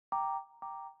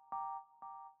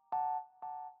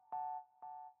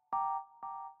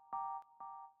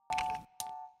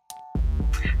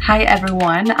Hi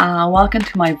everyone, welcome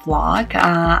to my vlog.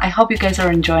 I hope you guys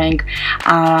are enjoying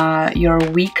your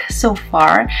week so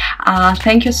far.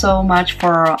 Thank you so much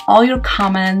for all your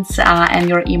comments and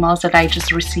your emails that I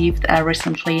just received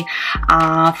recently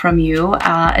from you.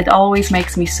 It always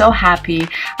makes me so happy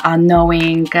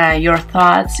knowing your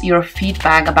thoughts, your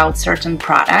feedback about certain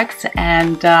products,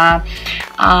 and that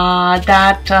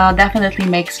definitely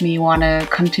makes me want to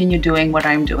continue doing what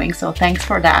I'm doing. So thanks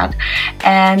for that.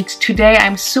 And today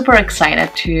I'm super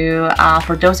excited to,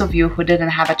 for those of you who didn't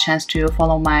have a chance to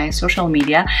follow my social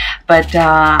media, but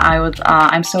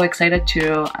I'm so excited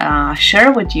to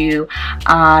share with you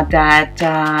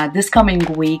that this coming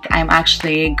week I'm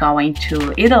actually going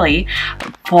to Italy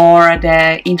for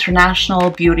the International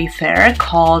Beauty Fair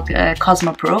called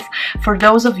Cosmoprof. For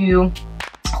those of you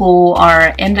who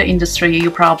are in the industry, you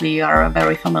probably are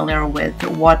very familiar with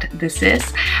what this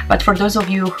is, but for those of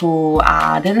you who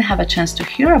didn't have a chance to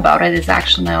hear about it, it's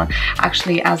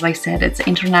actually, as I said, it's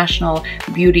International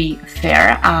Beauty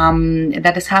Fair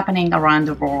that is happening around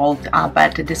the world,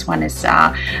 but this one is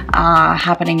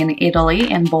happening in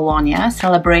Italy, in Bologna,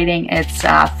 celebrating its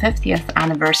 50th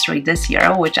anniversary this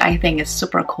year, which I think is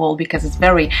super cool because it's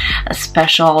very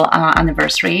special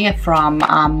anniversary from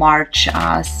March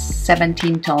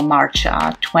 17th till March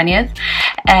 20th,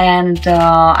 and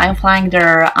I'm flying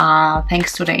there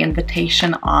thanks to the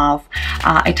invitation of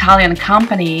Italian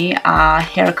company,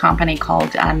 hair company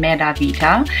called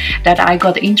Medavita, that I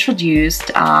got introduced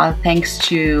thanks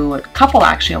to a couple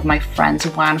actually of my friends,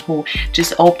 one who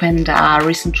just opened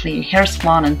recently a hair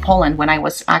salon in Poland. When I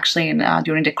was actually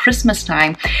during the Christmas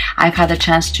time, I've had a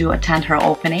chance to attend her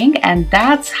opening, and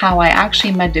that's how I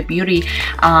actually met the beauty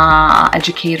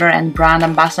educator and brand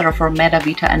ambassador for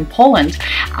Medavita in Poland,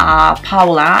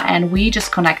 Paula, and we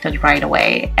just connected right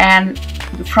away. And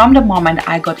from the moment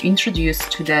I got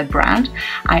introduced to the brand,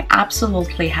 I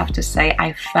absolutely have to say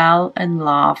I fell in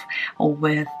love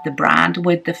with the brand,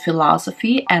 with the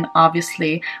philosophy, and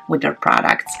obviously with their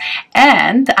products.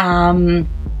 And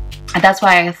that's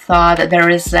why I thought that there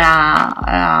is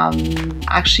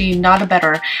actually not a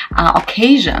better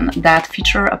occasion that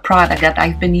feature a product that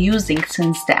I've been using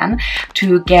since then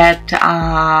to get to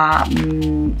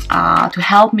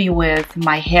help me with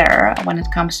my hair when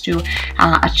it comes to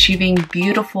achieving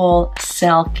beautiful,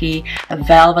 silky,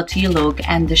 velvety look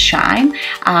and the shine.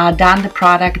 Then the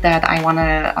product that I want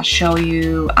to show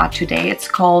you today, it's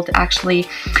called actually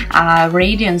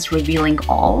Radiance Revealing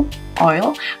Oil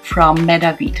from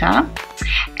Medavita.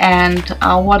 And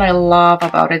what I love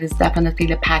about it is definitely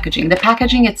the packaging. The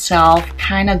packaging itself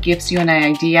kind of gives you an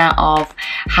idea of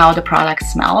how the product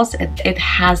smells. It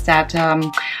has that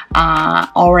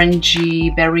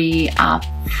orangey, very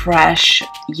fresh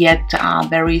yet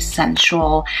very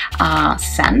sensual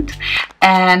scent.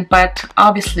 But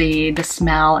obviously the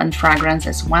smell and fragrance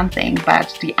is one thing,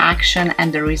 but the action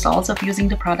and the results of using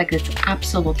the product is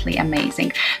absolutely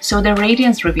amazing. So the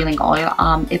Radiance Revealing Oil,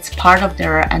 it's part of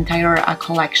their entire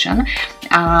collection.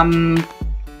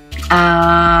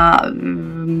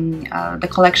 The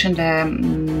collection,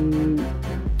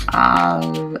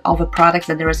 of the products,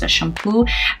 that there is a shampoo,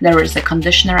 there is a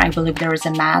conditioner, I believe there is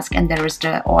a mask, and there is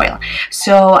the oil.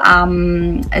 So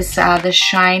it's the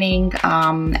shining,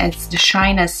 it's the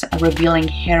shyness revealing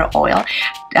hair oil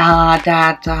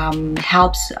that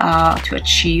helps to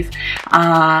achieve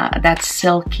that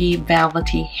silky,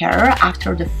 velvety hair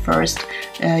after the first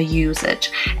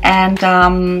usage. And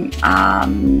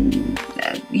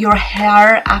your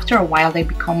hair, after a while, they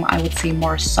become, I would say,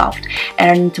 more soft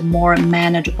and more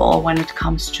manageable when it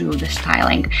comes to the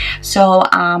styling. So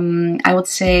I would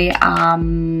say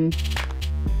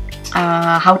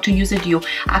how to use it: you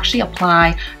actually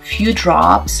apply few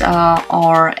drops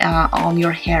or on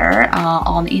your hair,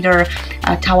 on either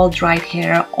towel dried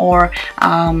hair or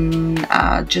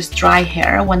just dry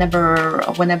hair,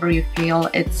 whenever you feel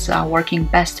it's working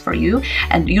best for you.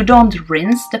 And you don't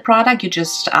rinse the product, you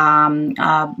just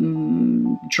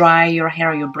dry your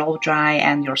hair, you blow dry,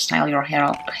 and you style your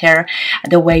hair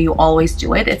the way you always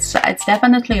do it. It's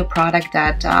definitely a product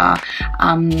that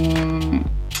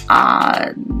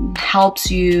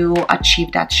helps you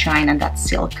achieve that shine and that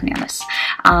silkiness.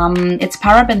 It's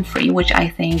paraben free, which I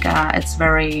think it's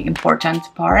very important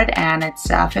part, and it's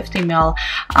a 50 ml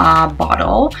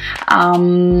bottle.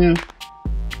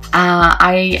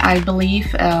 I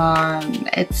believe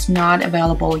it's not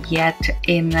available yet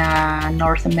in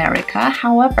North America.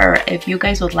 However, if you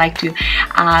guys would like to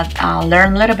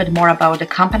learn a little bit more about the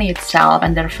company itself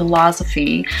and their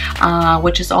philosophy,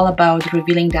 which is all about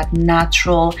revealing that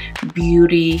natural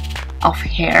beauty of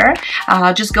hair.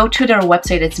 Just go to their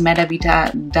website. It's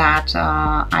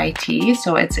medavita.it.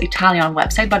 So it's Italian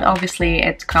website, but obviously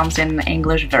it comes in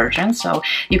English version, so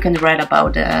you can read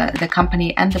about the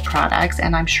company and the products,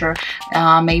 and I'm sure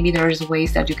maybe there's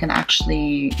ways that you can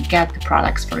actually get the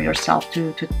products for yourself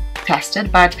to test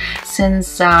it. But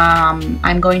since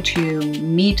I'm going to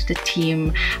meet the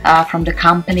team from the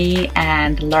company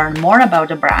and learn more about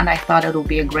the brand, I thought it would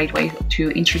be a great way to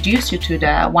introduce you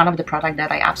to one of the products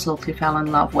that I absolutely fell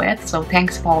in love with. So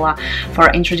thanks, Paula, for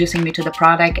introducing me to the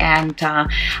product, and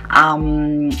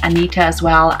Anita as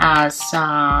well as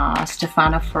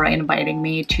Stefano for inviting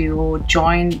me to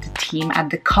join the team at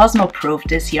the Cosmoprof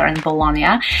this year in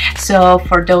Bologna. So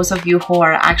for those of you who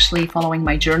are actually following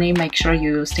my journey, make sure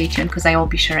you stay tuned, because I will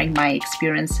be sharing my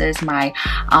experiences, my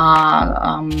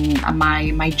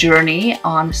journey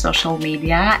on social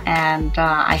media, and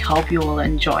I hope you will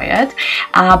enjoy it.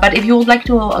 But if you would like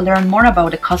to learn more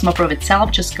about the Cosmoprof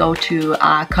itself, just go to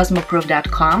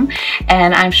cosmoprof.com,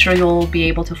 and I'm sure you'll be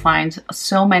able to find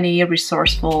so many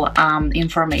resourceful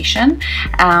information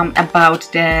about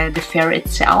the fair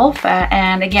itself.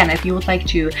 And again, if you would like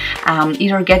to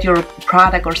either get your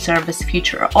product or service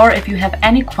featured, or if you have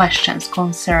any questions,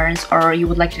 concerns, or you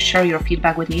would like to share your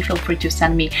feedback with me, feel free to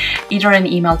send me either an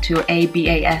email to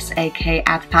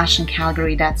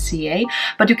abasak@fashioncalgary.ca,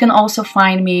 but you can also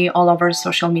find me all over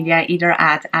social media, either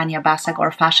at Ania Basak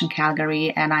or Fashion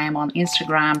Calgary, and I am on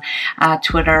Instagram,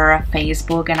 Twitter,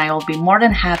 Facebook, and I will be more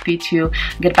than happy to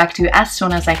get back to you as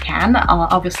soon as I can.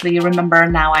 Obviously, remember,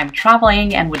 now I'm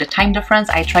traveling, and with the time difference,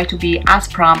 I try to be as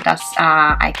prompt as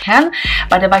I can,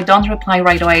 but if I don't reply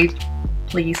right away,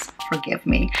 please forgive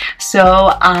me.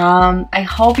 So I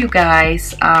hope you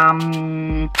guys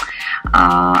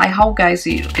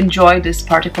you enjoy this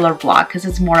particular vlog, because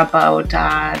it's more about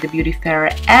the beauty fair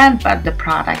but the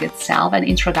product itself, an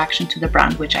introduction to the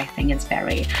brand, which I think is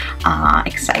very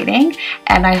exciting,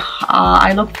 and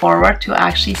I look forward to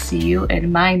actually see you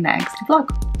in my next vlog.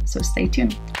 So stay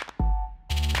tuned.